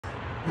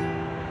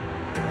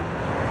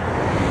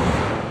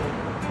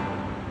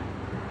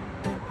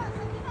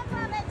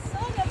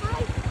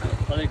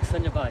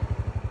Sânia, vai.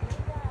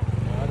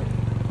 Claro.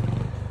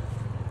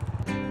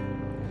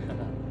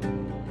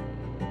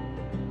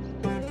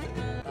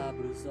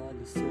 Abro os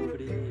olhos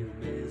sobre o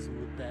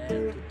mesmo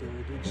teto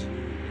todo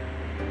dia.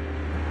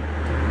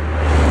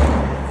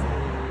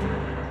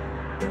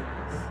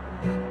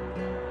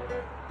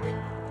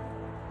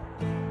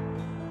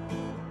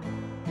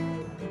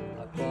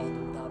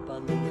 Acordo, tapa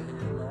no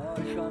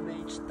relógio, a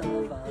mente tá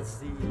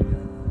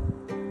vazia.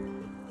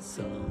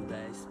 São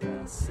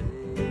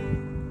 10:06.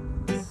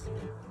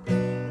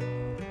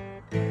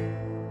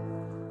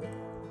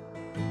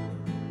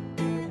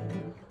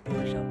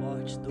 Hoje a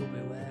morte do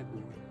meu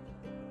ego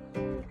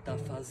tá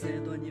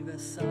fazendo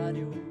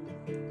aniversário.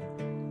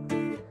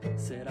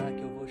 Será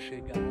que eu vou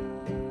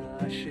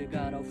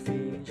chegar ao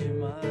fim de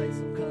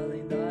mais um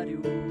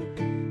calendário?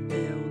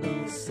 Eu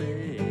não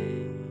sei.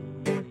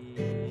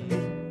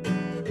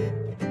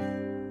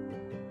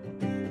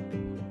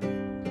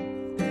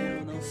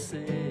 Eu não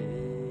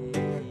sei.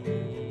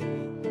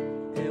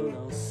 Eu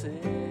não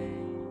sei.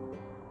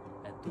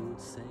 É tudo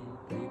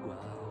sempre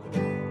igual.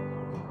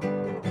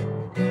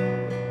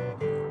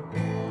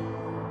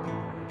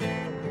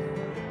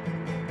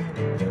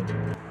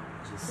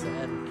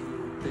 Disseram que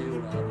o teu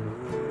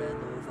amor é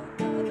novo a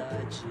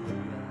cada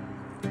dia.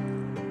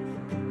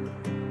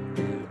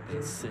 Eu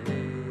pensei,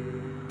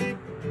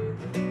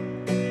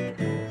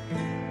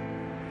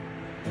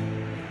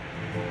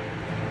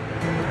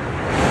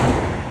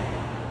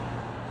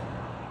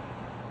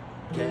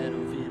 quero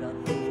ouvir a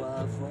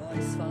tua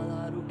voz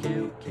falar o que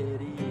eu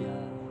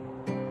queria.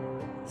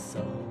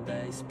 São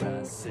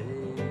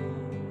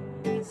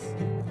 10:06.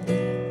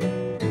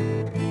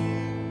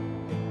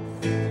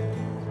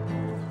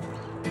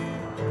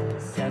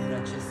 Se é pra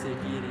te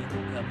seguir e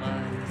nunca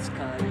mais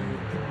cair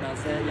na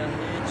velha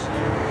rede,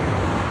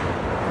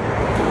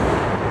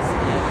 se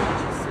é pra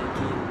te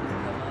seguir e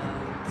nunca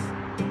mais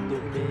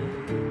dormir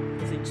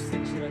sem te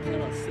sentir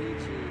aquela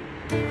sede,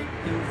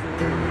 eu vou.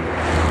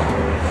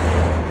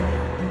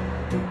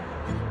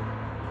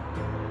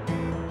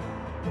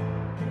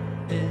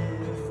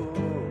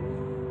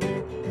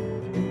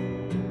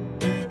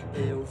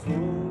 Eu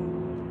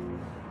vou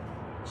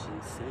te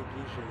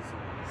seguir,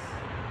 Jesus.